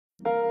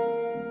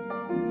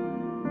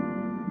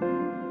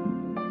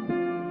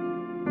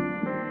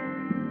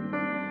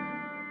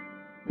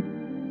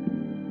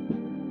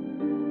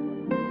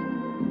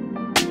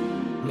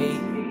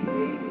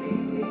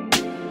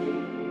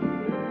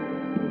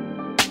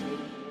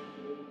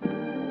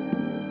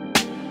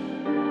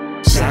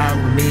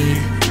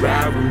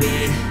Ride with me,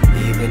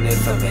 even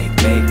if I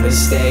make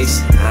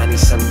mistakes. I need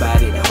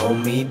somebody to hold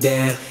me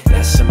down.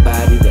 That's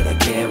somebody that I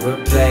can't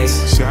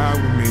replace. Ride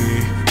with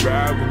me,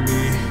 ride with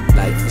me.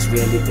 Life was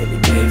really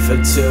made for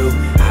two.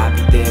 I'll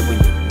be there when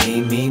you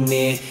need me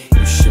near.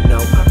 You should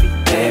know I'll be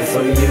there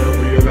for you.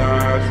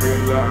 Realize,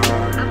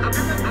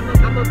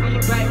 I'ma be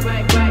right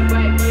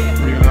here.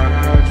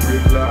 Realize,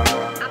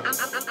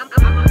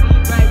 I'ma be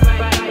right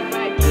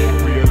here.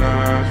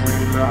 Realize.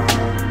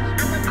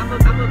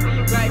 I'ma be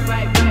right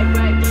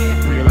here.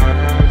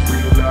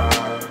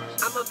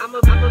 I'ma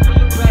be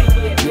right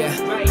here.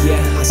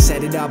 Yeah, I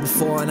said it all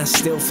before and I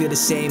still feel the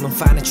same. I'm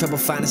finding trouble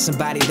finding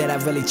somebody that I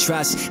really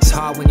trust. It's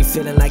hard when you're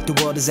feeling like the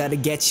world is out to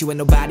get you and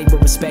nobody will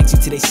respect you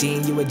till they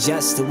seeing you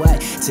adjust to what?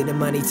 To the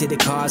money, to the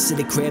cars, to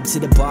the crib, to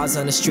the bars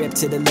on the strip,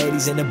 to the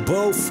ladies in the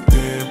booth.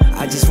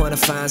 I just wanna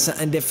find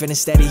something different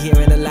instead of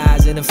hearing the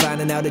lies and then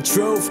finding out the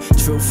truth.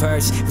 Truth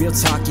hurts, real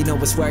talk, you know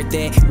it's worth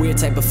it. Weird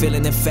type of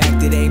feeling, in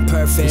fact it ain't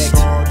perfect.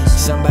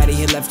 Somebody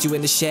had left you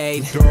in the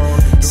shade.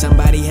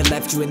 Somebody had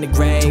left you in the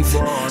grave.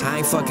 I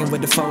ain't fucking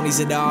with the phonies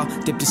at all.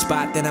 Dip the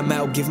spot, then I'm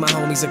out, give my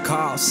homies a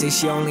call. Say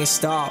she only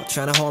installed,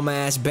 tryna hold my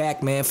ass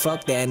back, man.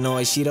 Fuck that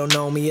noise, she don't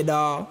know me at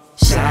all.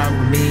 Ride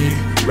with me,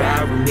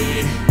 ride with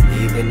me.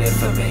 Even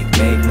if I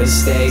make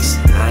mistakes,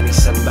 I need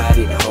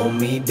somebody to hold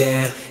me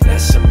down.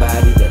 That's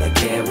somebody that I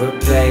can't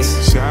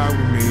replace. Ride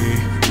with me,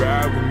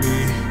 ride with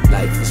me.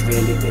 Life was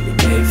really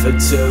made for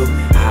two.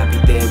 I'll be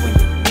there when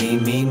you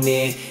need me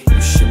near.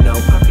 You should know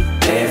I'll be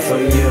there for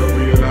you.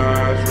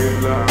 Realize.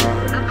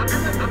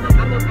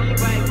 I'ma be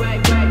right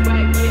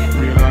here.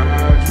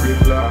 Realize. I'ma be right here. Realize.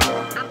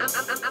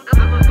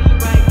 I'ma be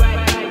right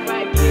here.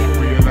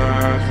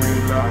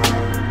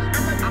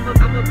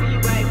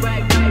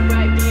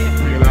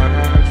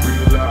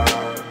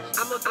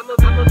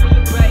 I'ma be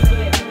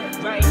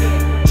right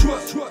here.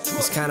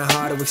 It's kinda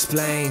hard to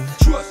explain.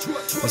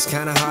 It's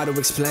kinda hard to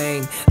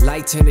explain.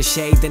 Light turned to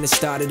shade, then it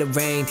started to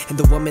rain. And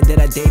the woman that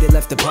I dated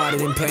left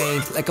departed in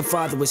pain. Like a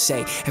father would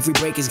say, every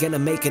break is gonna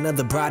make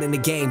another bride in the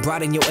game.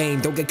 Broaden your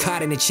aim, don't get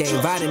caught in the chain.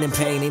 Riding in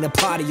pain ain't a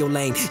part of your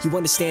lane. You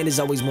understand there's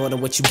always more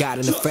than what you got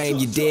in the frame,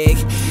 you dig?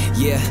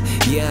 Yeah,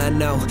 I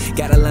know.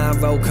 Got a line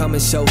road coming,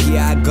 so here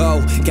I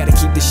go. Gotta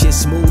keep the shit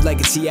smooth like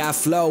a T.I.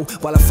 flow,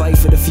 while I fight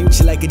for the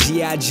future like a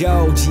G.I.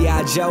 Joe.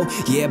 G.I. Joe?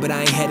 Yeah, but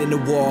I ain't heading to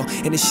war.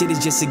 And this shit is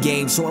just a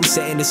game, so I'm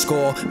setting the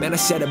score. Man, I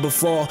said it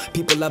before.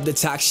 People love to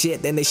talk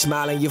shit, then they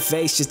smile in your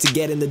face just to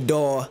get in the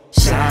door.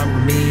 Ride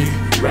with me,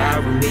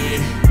 ride with me.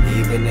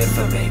 Even if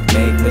I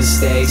make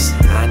mistakes,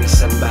 I need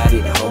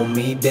somebody to hold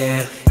me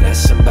down. That's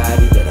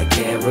somebody that I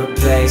can't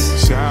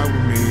replace. Ride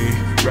with me,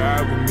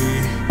 ride with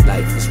me.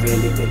 Life was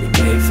really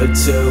made for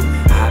two.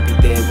 I'll be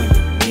there when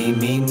you need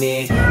me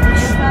near. Wir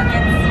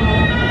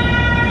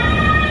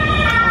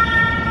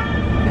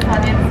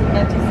fahren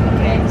jetzt zu diesem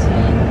Gate.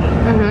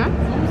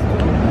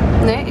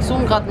 Nee, ich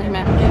zoome gerade nicht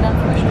mehr. Wir gehen dann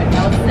frühstücken,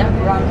 aber es ist der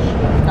Brunch.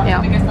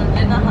 Nachdem wir gestern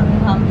Dinner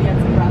hatten, haben wir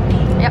jetzt Brunch.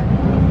 Ja.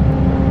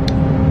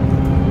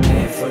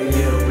 And for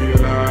you,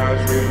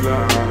 Realize.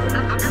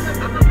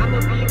 I'ma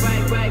be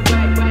right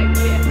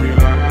here.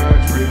 Realize. I'ma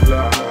be right here.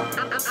 Realize.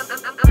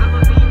 I'ma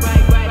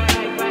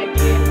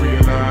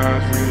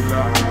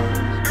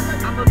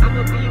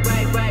be right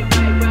here.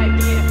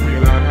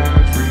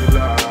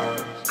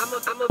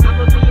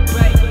 I'ma be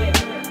right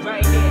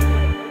here.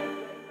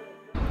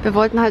 Wir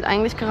wollten halt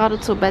eigentlich gerade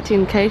zu Betty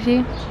und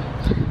Katie,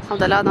 aber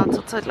der Laden hat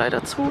zurzeit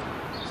leider zu.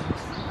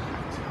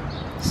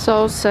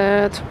 So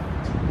sad.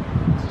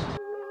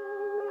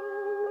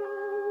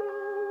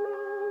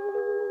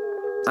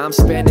 I'm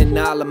spending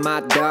all of my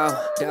dough.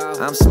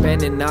 I'm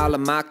spending all of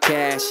my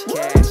cash.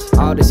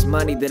 All this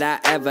money that I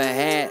ever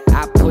had,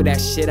 I put that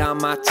shit on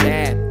my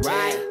tab.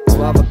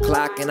 12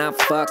 o'clock and I'm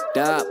fucked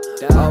up.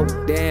 Oh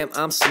damn,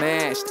 I'm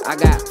smashed. I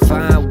got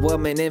fine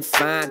women and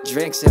fine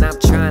drinks and I'm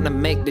trying to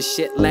make the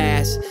shit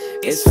last.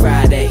 It's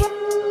Friday.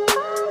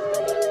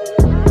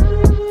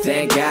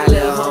 Thank God,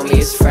 little homie,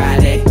 it's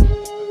Friday.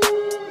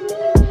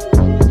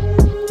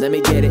 Let me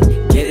get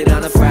it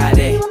on a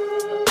Friday.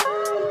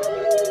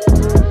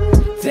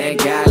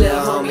 Thank God,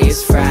 little homie,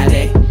 it's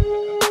Friday.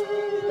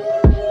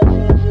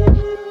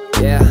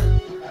 Yeah.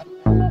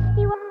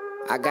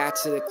 I got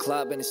to the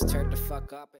club and it's turned the fuck up.